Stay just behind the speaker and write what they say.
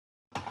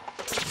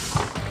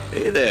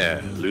Hey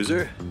there,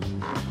 loser.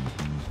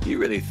 You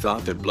really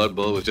thought that Blood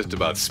Bowl was just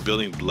about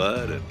spilling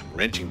blood and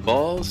wrenching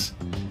balls?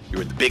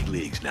 You're in the big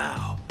leagues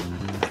now.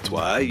 That's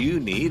why you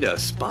need a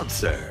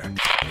sponsor.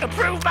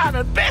 Approved by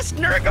the best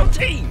Nurgle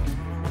team,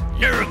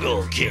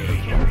 Nurgle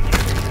King.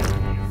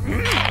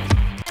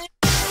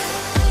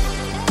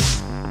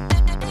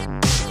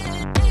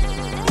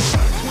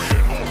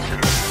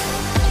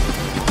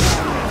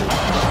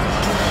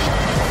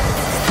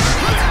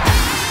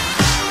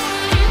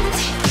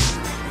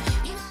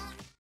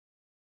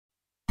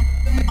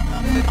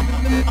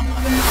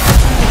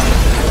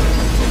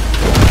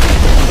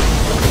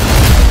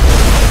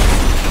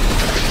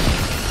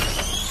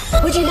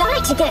 Would you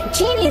like to get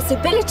genius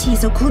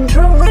abilities or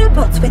control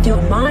robots with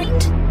your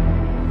mind?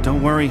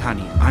 Don't worry,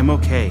 honey. I'm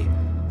okay.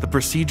 The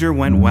procedure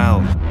went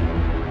well.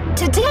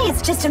 Today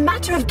it's just a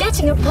matter of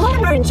getting a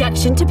polymer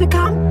injection to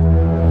become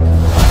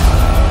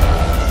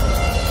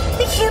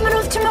the human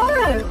of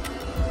tomorrow.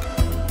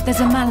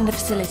 There's a man in the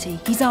facility.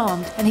 He's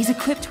armed, and he's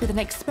equipped with an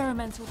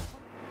experimental...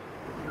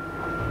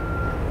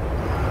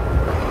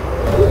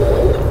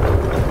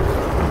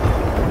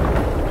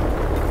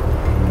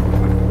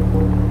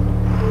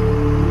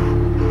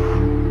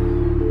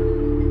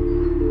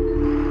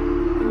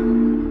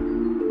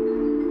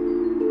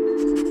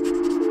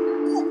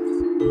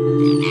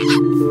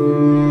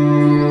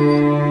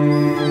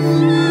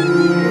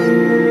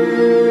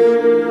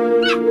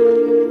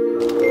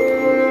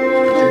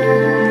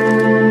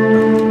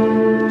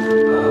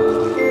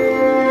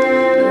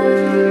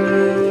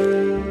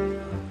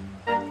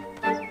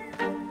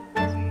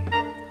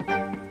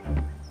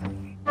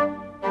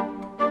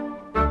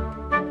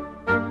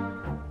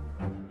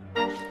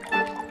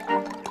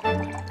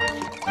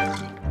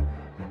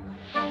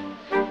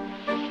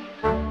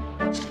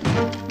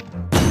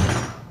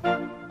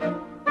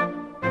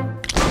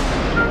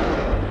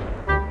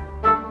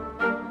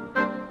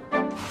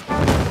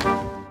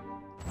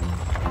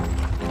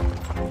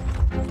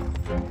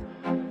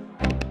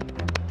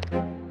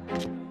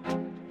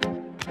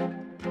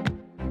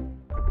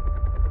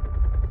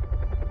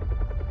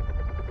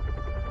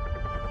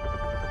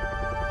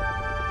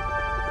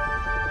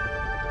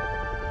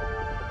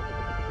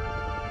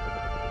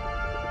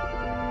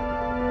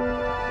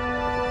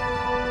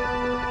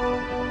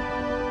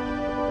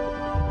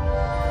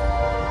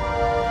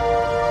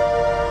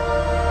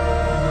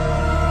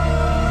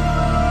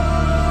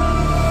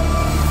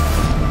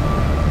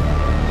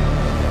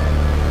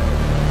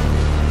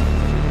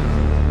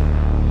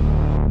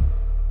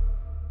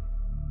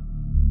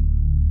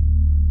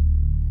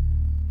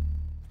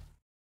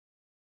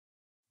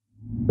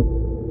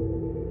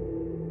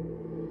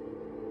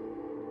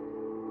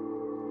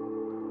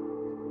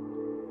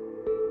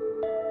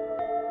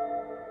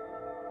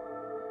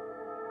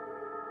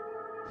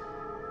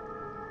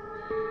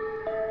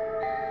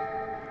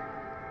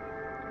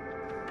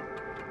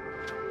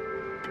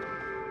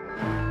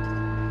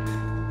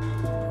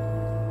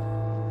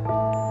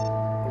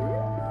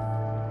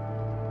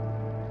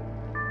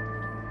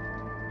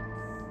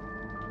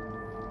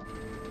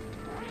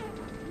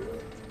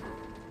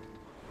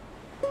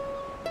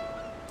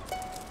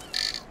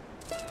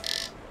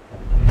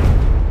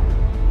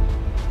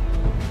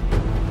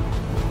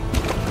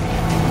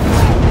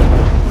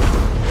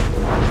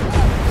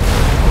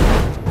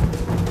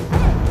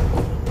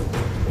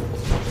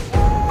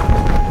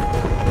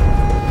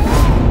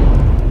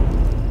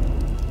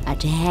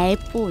 Hai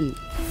pun,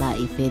 la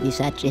ife di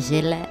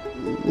sacesela.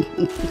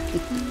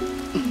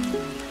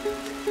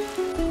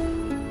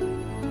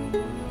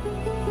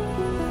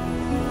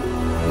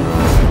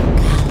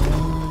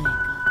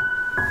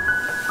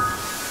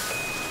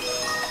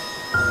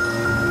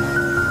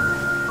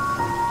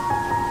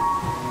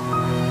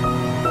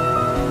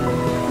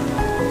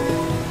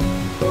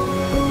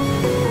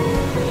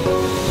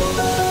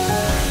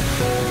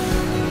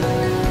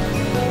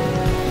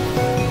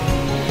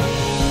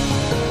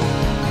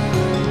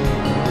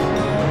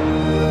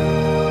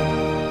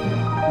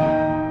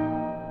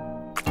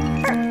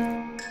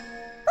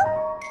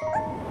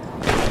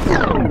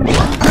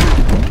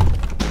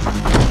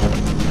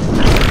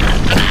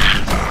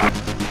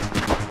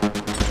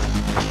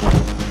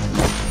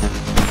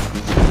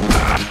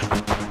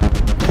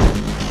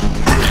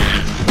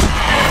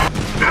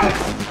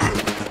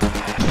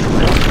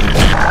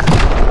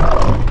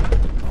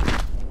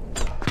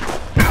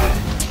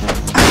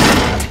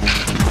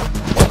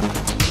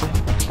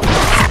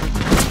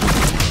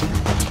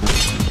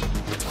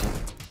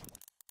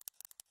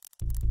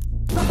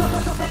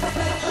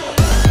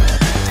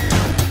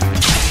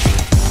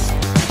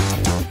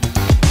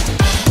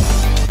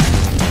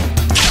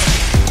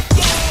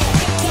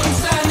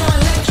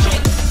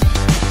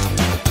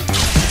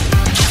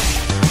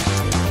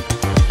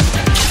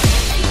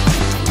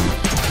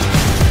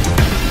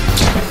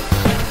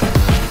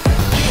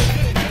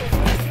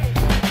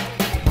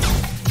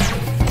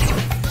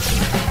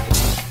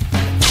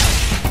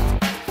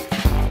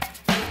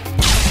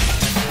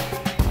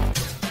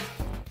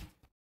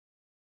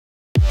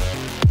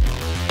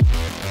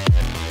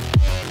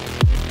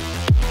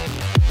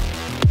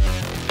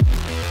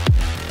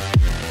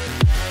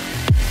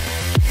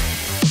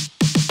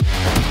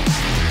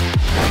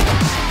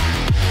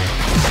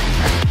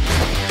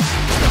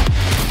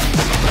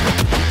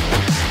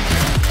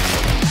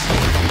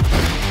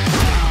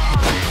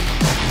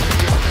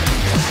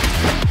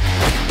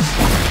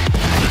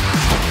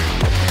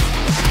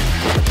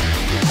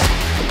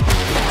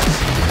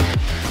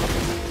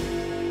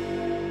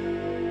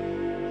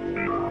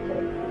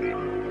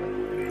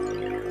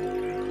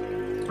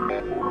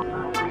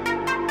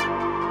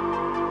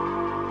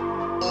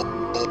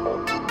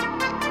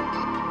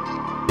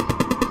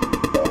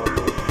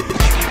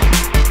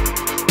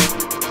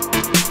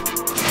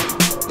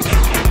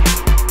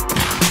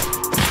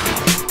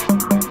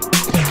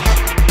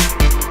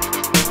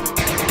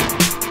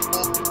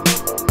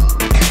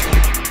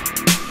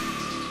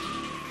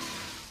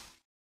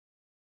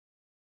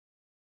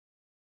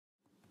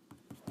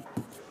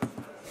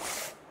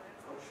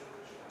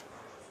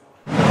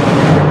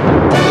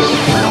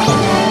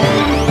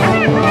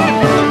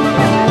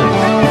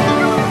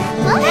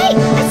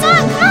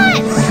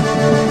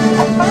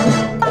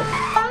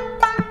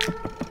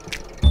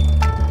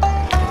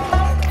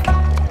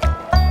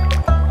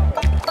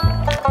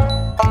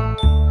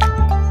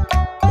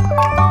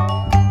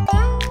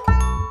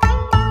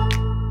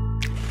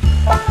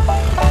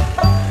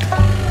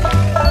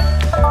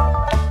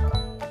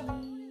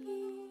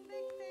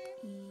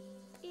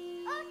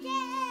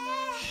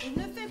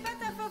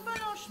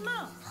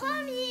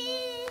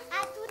 Promis.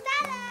 À tout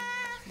à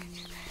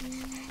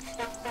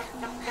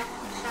l'heure.